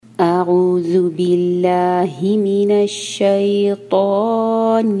أعوذ بالله من الشيطان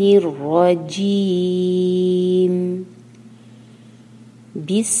الرجيم.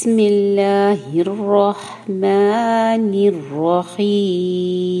 بسم الله الرحمن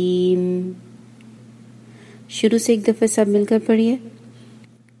الرحيم. शुरू से एक दफा सब मिलकर पढ़िए।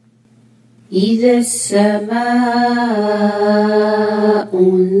 إذا السماء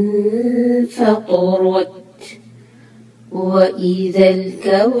انفطرت وإذا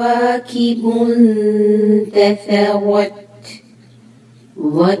الكواكب انتثرت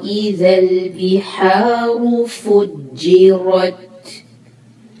وإذا البحار فجرت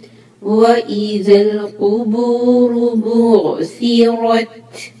وإذا القبور بعثرت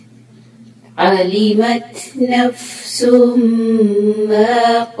علمت نفس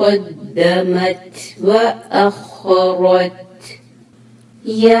ما قدمت وأخرت.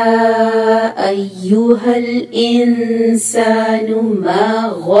 يا أيها الإنسان ما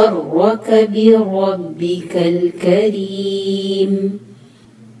غرك بربك الكريم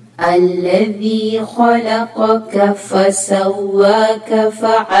الذي خلقك فسواك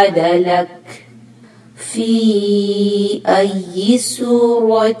فعدلك في أي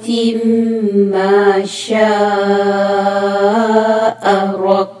سورة ما شاء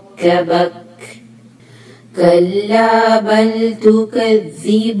ركبك. كلا بل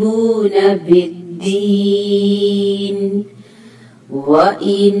تكذبون بالدين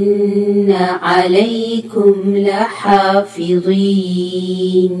وإن عليكم لحافظين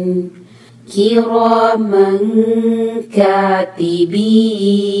كراما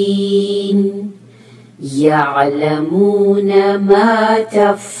كاتبين يعلمون ما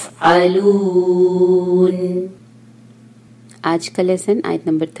تفعلون. आज का लेसन आयत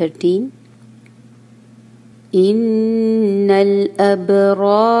नंबर 13। إن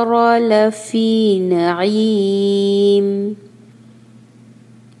الأبرار لفي نعيم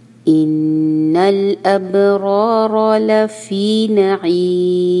إن الأبرار لفي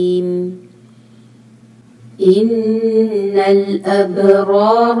نعيم إن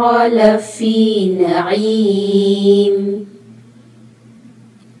الأبرار لفي نعيم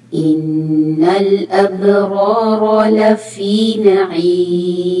إن الأبرار لفي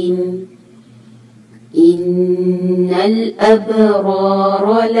نعيم إن الأبرار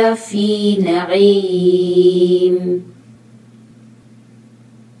لفي نعيم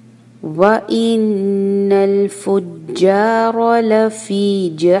وإن الفجار لفي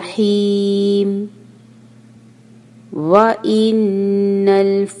جحيم وإن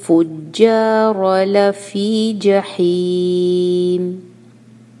الفجار لفي جحيم.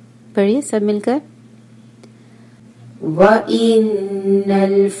 पढ़िए सब मिलकर। وإن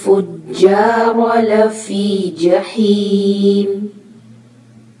الفجار لفي جحيم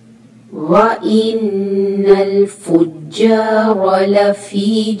وإن الفجار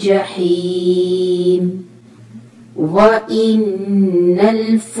لفي جحيم وإن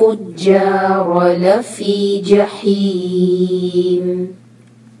الفجار لفي جحيم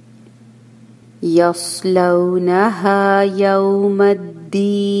يصلونها يوم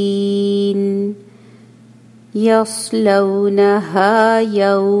الدين يصلونها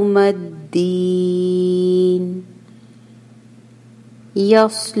يوم الدين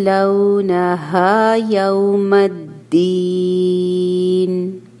يصلونها يوم الدين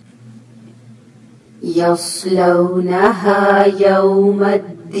يصلونها يوم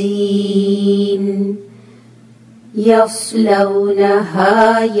الدين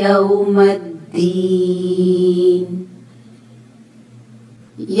يصلونها يوم الدين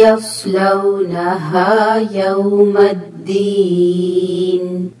يصلونها يوم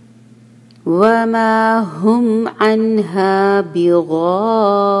الدين وما هم عنها بغائبين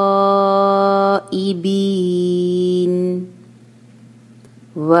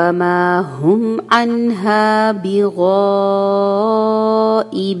وما هم عنها بغائبين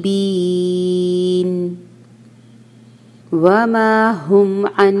وما هم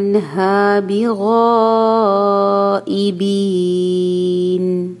عنها بغائبين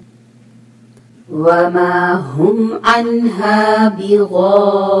وما هم عنها بغائبين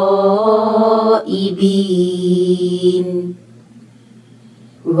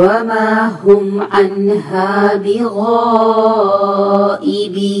وما هم عنها بغائبين.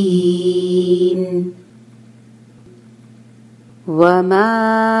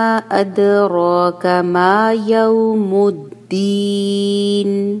 وما أدراك ما يوم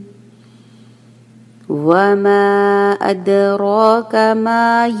الدين وما أدراك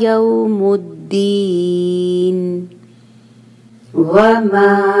ما يوم الدين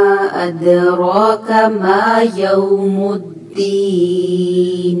وما أدراك ما يوم الدين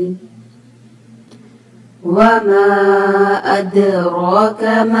وما أدراك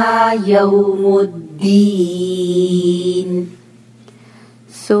ما يوم الدين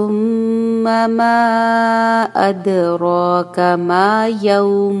ثم ما أدراك ما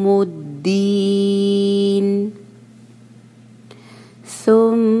يوم الدين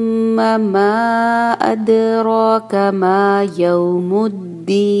ثم ما أدراك ما يوم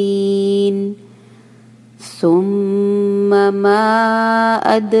الدين ثم ما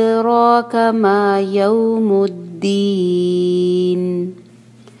أدراك ما يوم الدين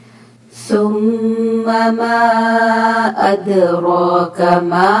ثم ما أدراك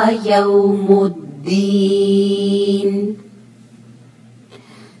ما يوم الدين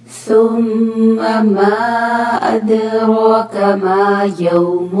ثم ما أدراك ما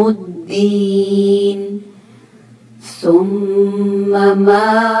يوم الدين ثم ما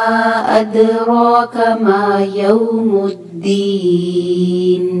أدراك ما يوم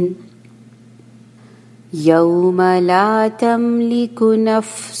الدين يوم لا تملك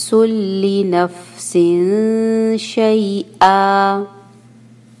نفس لنفس شيئا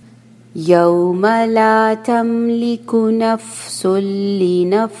يوم لا تملك نفس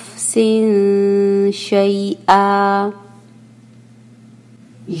لنفس شيئا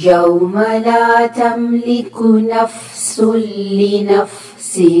يوم لا تملك نفس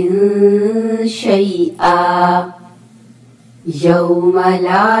لنفس شيئا يوم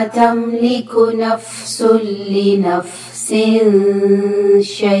لا تملك نفس لنفس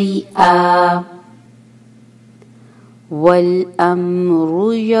شيئا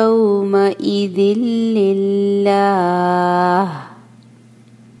والأمر يومئذ لله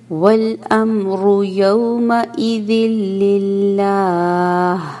والأمر يومئذ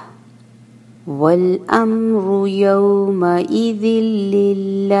لله والأمر يومئذ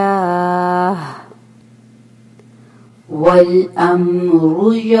لله والأمر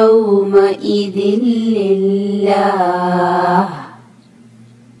يومئذ لله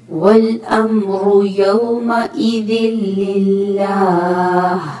والأمر يومئذ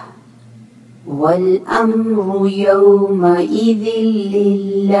لله والأمر يومئذ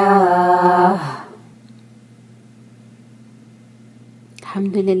لله.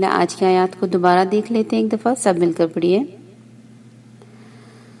 الحمدللہ. آج کی آیات کو دوبارہ دیکھ لیتے ہیں ایک دفعہ، سب مل کر پڑھیے.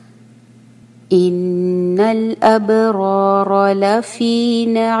 ان الابرار لفی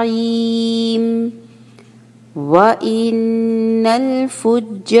نعیم وان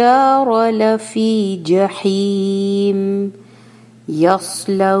الفجار لفی جحیم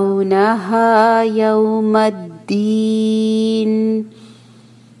يصلونها يوم الدين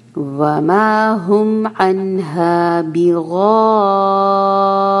وما هم عنها بغائبين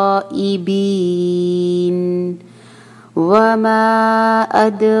وما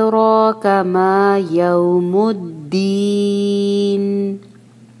أدراك ما يوم الدين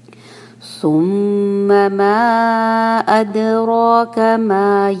ثم ما أدراك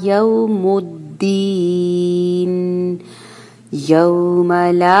ما يوم الدين يوم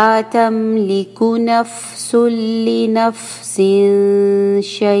لا تملك نفس لنفس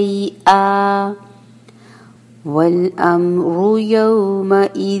شيئا والأمر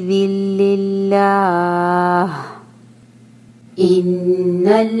يومئذ لله. إن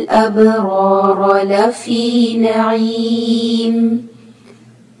الأبرار لفي نعيم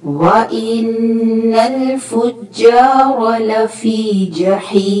وإن الفجار لفي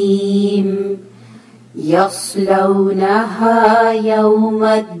جحيم يصلونها يوم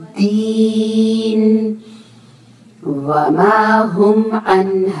الدين وما هم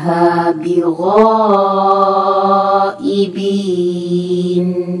عنها بغائبين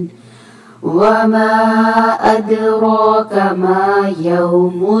وما أدراك ما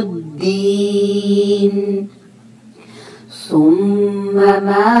يوم الدين ثم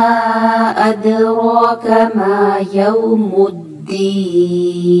ما أدراك ما يوم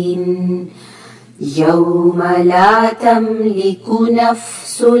الدين يوم لا تملك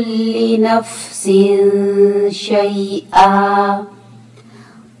نفس لنفس شيئا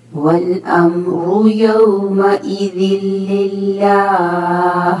والأمر يومئذ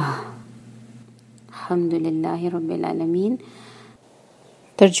لله. الحمدللہ رب العالمین.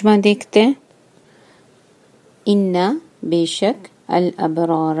 ترجمہ دیکھتے ہیں. اِنَّ بے شک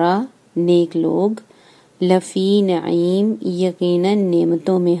الابرارا نیک لوگ لفی نعیم یقیناً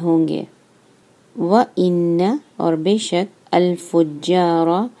نعمتوں میں ہوں گے. وَإِنَّ اور بے شک الفجار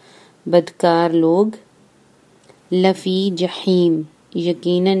بدکار لوگ لفی جحیم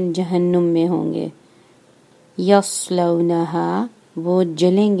یقیناً جہنم میں ہوں گے. یصلونہا وہ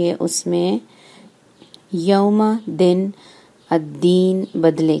جلیں گے اس میں یوم دن الدین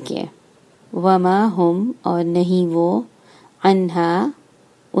بدلے کے. وما ہم اور نہیں وہ عنہا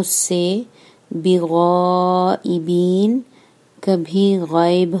اس سے بغائبین کبھی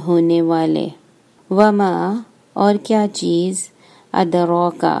غائب ہونے والے، وما اور کیا چیز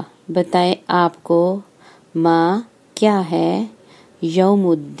ادراکا بتائے آپ کو، ما کیا ہے، یوم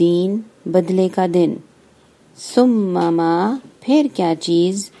الدین بدلے کا دن، ثم ما پھر کیا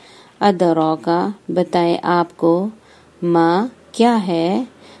چیز ادراکا بتائے آپ کو، ما کیا ہے،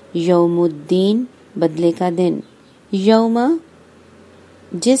 یوم الدین بدلے کا دن، یوم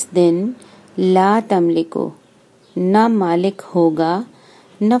جس دن لا تملکو نہ مالک ہوگا،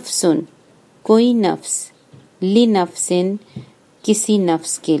 نفسن کوئی نفس، لنفسن کسی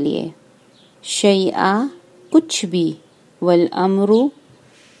نفس کے لیے، شیئا کچھ بھی، والامر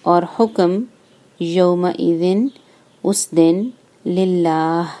اور حکم، یومئذ اس دن،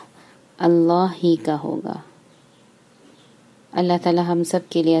 للہ اللہ ہی کا ہوگا۔ اللہ تعالی ہم سب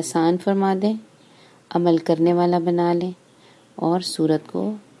کے لیے آسان فرما دے، عمل کرنے والا بنا لے اور سورت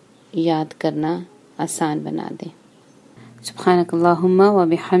کو یاد کرنا آسان بنا دے۔ سبحانک اللہم و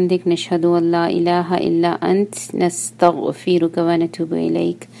بحمدک، نشہد ان لا الہ الا انت، نستغفرک و نتوب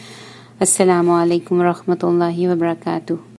الیک۔ السلام علیکم ورحمۃ اللہ وبرکاتہ۔